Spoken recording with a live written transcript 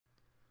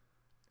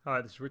Hi,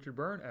 this is Richard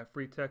Byrne at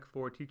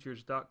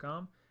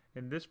freetech4teachers.com.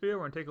 In this video,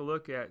 we're going to take a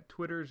look at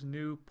Twitter's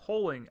new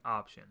polling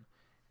option.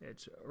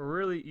 It's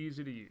really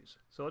easy to use.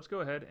 So let's go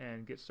ahead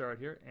and get started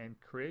here and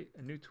create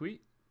a new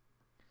tweet.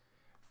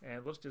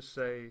 And let's just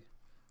say,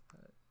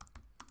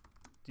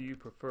 do you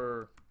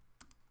prefer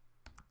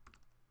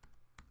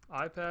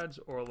iPads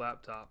or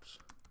laptops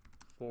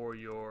for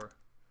your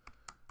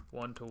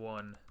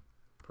one-to-one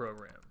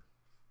program?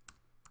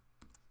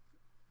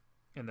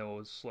 And then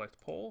we'll select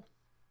poll.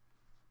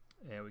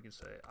 And we can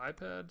say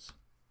iPads,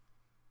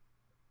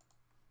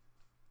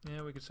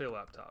 and we can say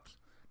laptops.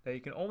 Now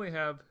you can only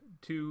have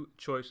two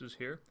choices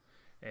here,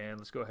 and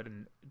let's go ahead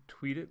and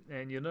tweet it.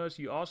 And you'll notice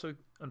you also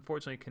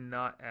unfortunately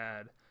cannot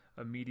add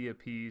a media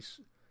piece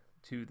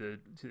to the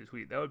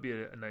tweet. That would be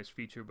a nice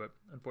feature, but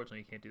unfortunately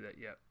you can't do that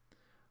yet.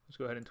 Let's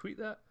go ahead and tweet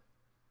that.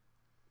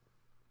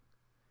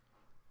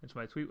 And so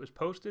my tweet was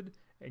posted,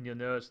 and you'll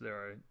notice there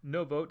are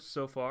no votes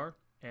so far,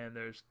 and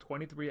there's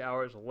 23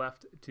 hours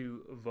left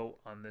to vote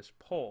on this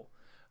poll.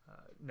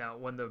 Now,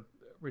 when the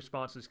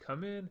responses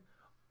come in,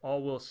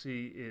 all we'll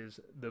see is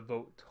the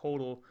vote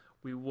total.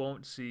 We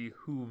won't see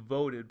who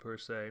voted per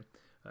se,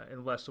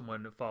 unless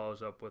someone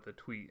follows up with a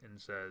tweet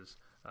and says,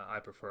 I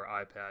prefer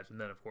iPads,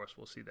 and then of course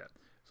we'll see that.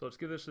 So let's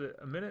give this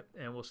a minute,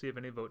 and we'll see if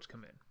any votes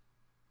come in.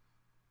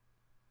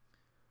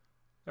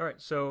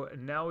 Alright, so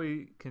now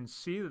we can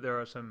see that there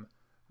are some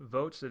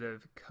votes that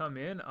have come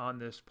in on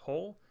this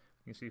poll.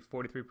 You can see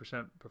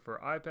 43% prefer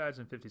iPads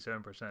and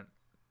 57%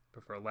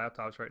 prefer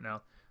laptops right now.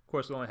 Of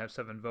course, we only have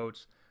 7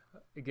 votes.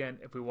 Again,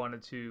 if we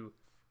wanted to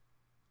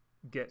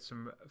get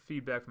some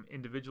feedback from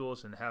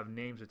individuals and have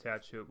names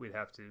attached to it, we'd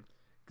have to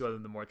go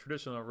the more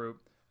traditional route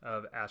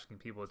of asking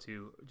people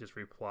to just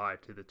reply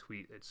to the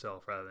tweet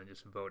itself rather than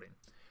just voting.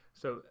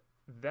 So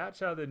that's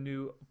how the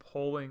new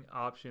polling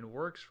option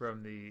works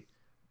from the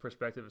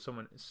perspective of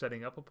someone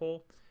setting up a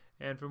poll.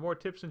 And for more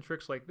tips and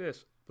tricks like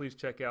this, please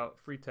check out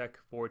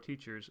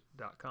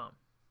freetech4teachers.com.